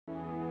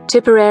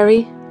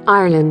Tipperary,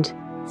 Ireland,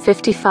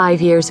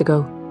 55 years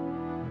ago.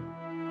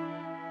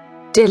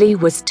 Dilly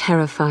was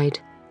terrified,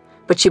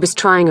 but she was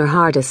trying her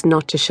hardest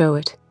not to show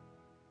it.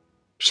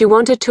 She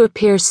wanted to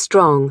appear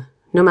strong,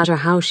 no matter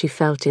how she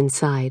felt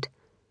inside.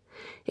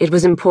 It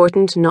was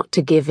important not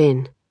to give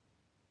in.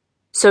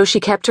 So she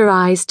kept her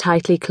eyes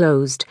tightly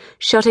closed,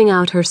 shutting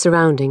out her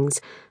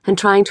surroundings and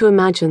trying to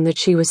imagine that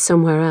she was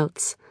somewhere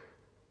else.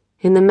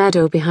 In the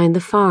meadow behind the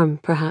farm,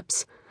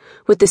 perhaps,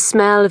 with the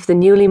smell of the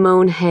newly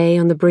mown hay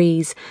on the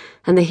breeze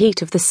and the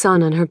heat of the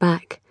sun on her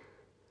back.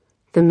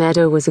 The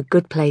meadow was a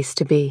good place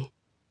to be.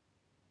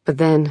 But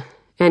then,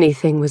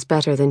 anything was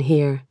better than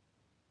here.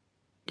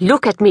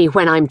 "Look at me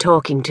when I'm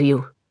talking to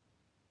you."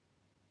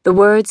 The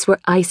words were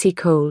icy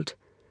cold,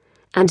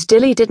 and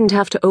Dilly didn't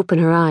have to open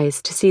her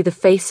eyes to see the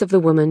face of the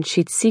woman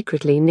she'd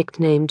secretly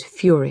nicknamed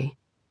Fury.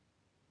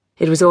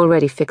 It was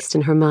already fixed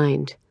in her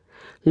mind,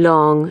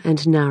 long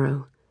and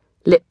narrow,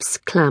 lips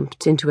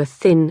clamped into a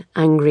thin,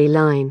 angry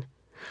line,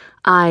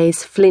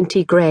 eyes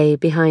flinty grey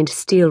behind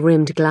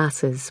steel-rimmed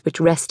glasses which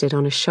rested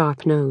on a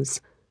sharp nose.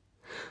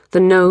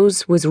 The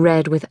nose was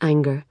red with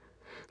anger,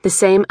 the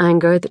same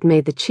anger that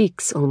made the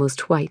cheeks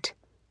almost white.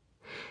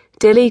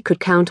 Dilly could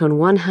count on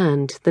one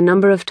hand the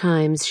number of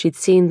times she'd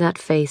seen that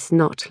face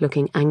not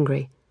looking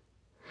angry.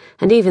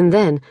 And even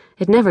then,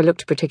 it never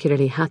looked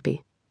particularly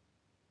happy.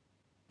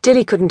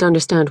 Dilly couldn't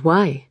understand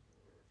why.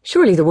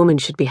 Surely the woman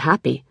should be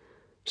happy.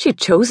 She'd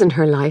chosen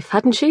her life,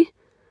 hadn't she?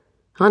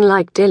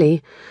 Unlike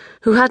Dilly,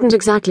 who hadn't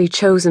exactly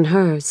chosen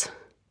hers.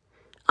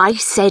 "I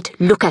said,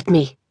 look at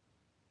me."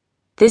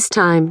 This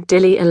time,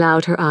 Dilly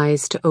allowed her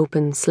eyes to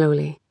open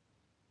slowly.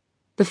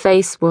 The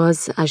face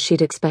was as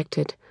she'd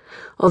expected,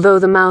 although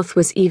the mouth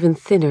was even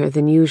thinner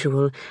than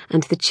usual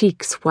and the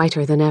cheeks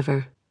whiter than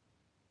ever.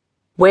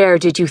 "Where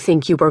did you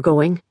think you were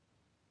going?"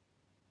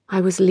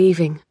 "I was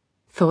leaving,"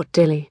 thought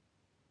Dilly,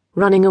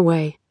 running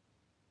away.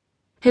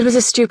 It was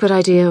a stupid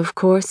idea, of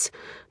course,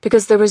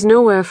 because there was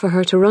nowhere for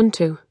her to run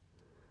to.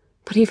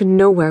 But even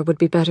nowhere would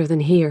be better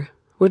than here,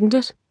 wouldn't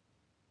it?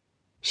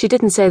 She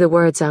didn't say the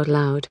words out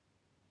loud.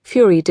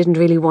 Fury didn't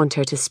really want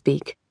her to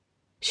speak.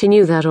 She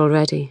knew that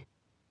already.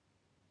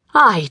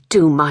 "I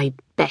do my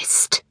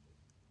best."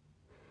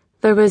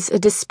 There was a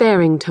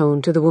despairing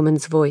tone to the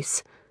woman's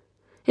voice.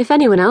 If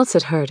anyone else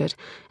had heard it,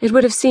 it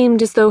would have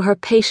seemed as though her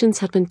patience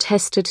had been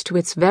tested to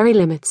its very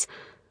limits,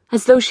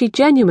 as though she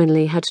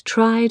genuinely had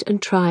tried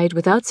and tried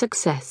without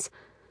success,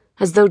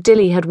 as though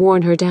Dilly had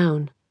worn her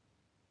down.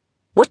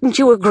 "Wouldn't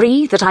you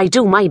agree that I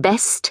do my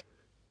best?"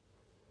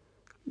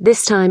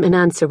 This time an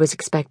answer was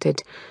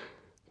expected.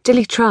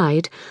 Dilly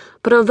tried,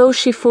 but although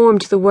she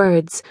formed the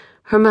words,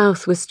 her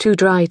mouth was too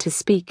dry to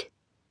speak.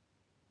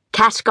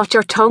 "Cat got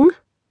your tongue?"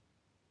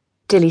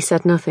 Dilly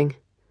said nothing.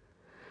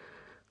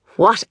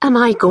 "What am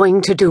I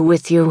going to do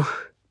with you?"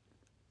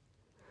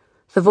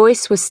 The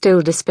voice was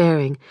still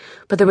despairing,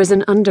 but there was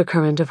an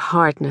undercurrent of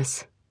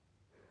hardness.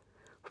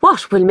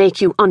 "What will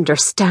make you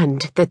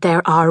understand that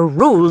there are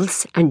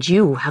rules and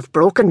you have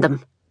broken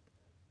them?"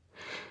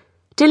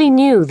 Dilly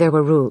knew there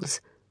were rules.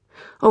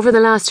 Over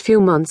the last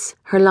few months,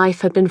 her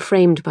life had been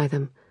framed by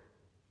them.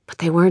 But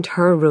they weren't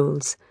her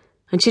rules,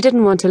 and she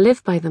didn't want to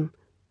live by them.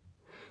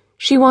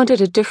 She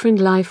wanted a different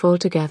life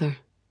altogether.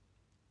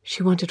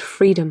 She wanted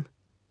freedom.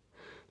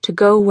 To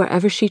go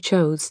wherever she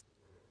chose.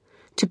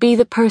 To be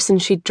the person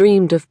she'd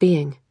dreamed of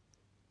being.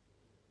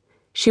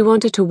 She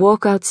wanted to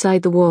walk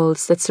outside the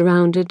walls that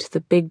surrounded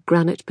the big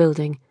granite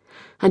building,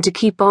 and to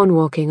keep on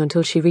walking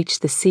until she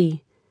reached the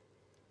sea.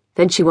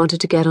 Then she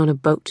wanted to get on a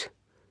boat.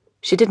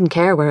 She didn't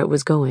care where it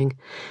was going,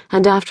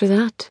 and after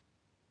that,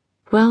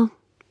 well,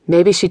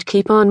 maybe she'd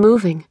keep on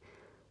moving.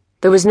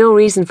 There was no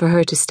reason for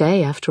her to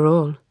stay, after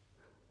all.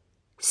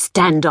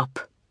 "Stand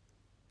up."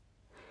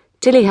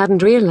 Dilly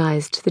hadn't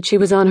realized that she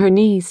was on her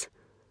knees.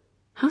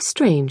 How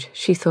strange,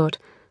 she thought,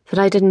 that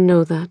I didn't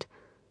know that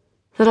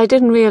I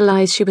didn't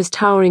realize she was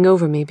towering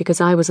over me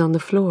because I was on the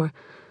floor.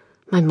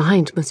 My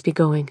mind must be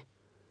going.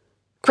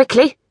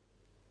 "Quickly!"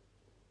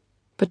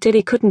 But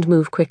Dilly couldn't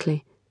move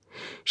quickly.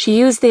 She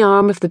used the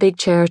arm of the big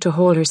chair to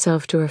haul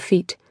herself to her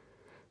feet.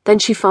 Then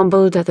she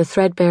fumbled at the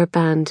threadbare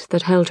band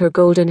that held her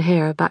golden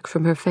hair back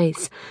from her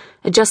face,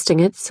 adjusting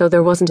it so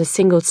there wasn't a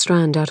single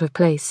strand out of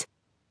place.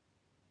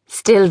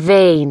 "Still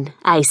vain,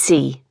 I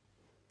see."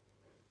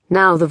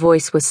 Now the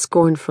voice was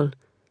scornful.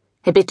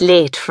 "A bit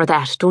late for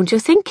that, don't you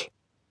think?"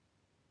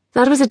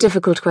 That was a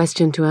difficult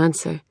question to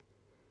answer.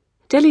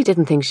 Dilly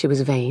didn't think she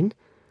was vain,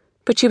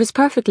 but she was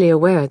perfectly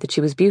aware that she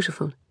was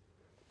beautiful.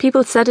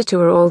 People said it to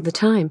her all the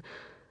time,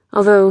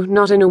 although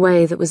not in a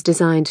way that was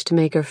designed to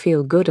make her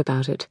feel good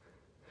about it.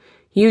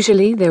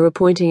 Usually they were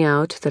pointing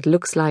out that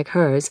looks like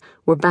hers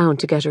were bound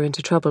to get her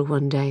into trouble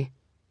one day.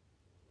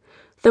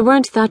 There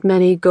weren't that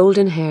many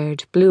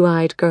golden-haired,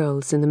 blue-eyed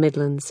girls in the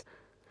Midlands.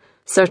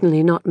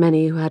 Certainly not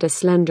many who had a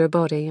slender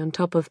body on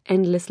top of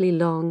endlessly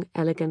long,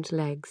 elegant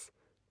legs.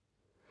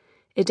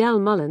 Adele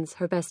Mullins,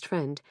 her best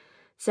friend,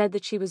 said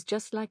that she was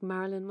just like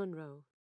Marilyn Monroe.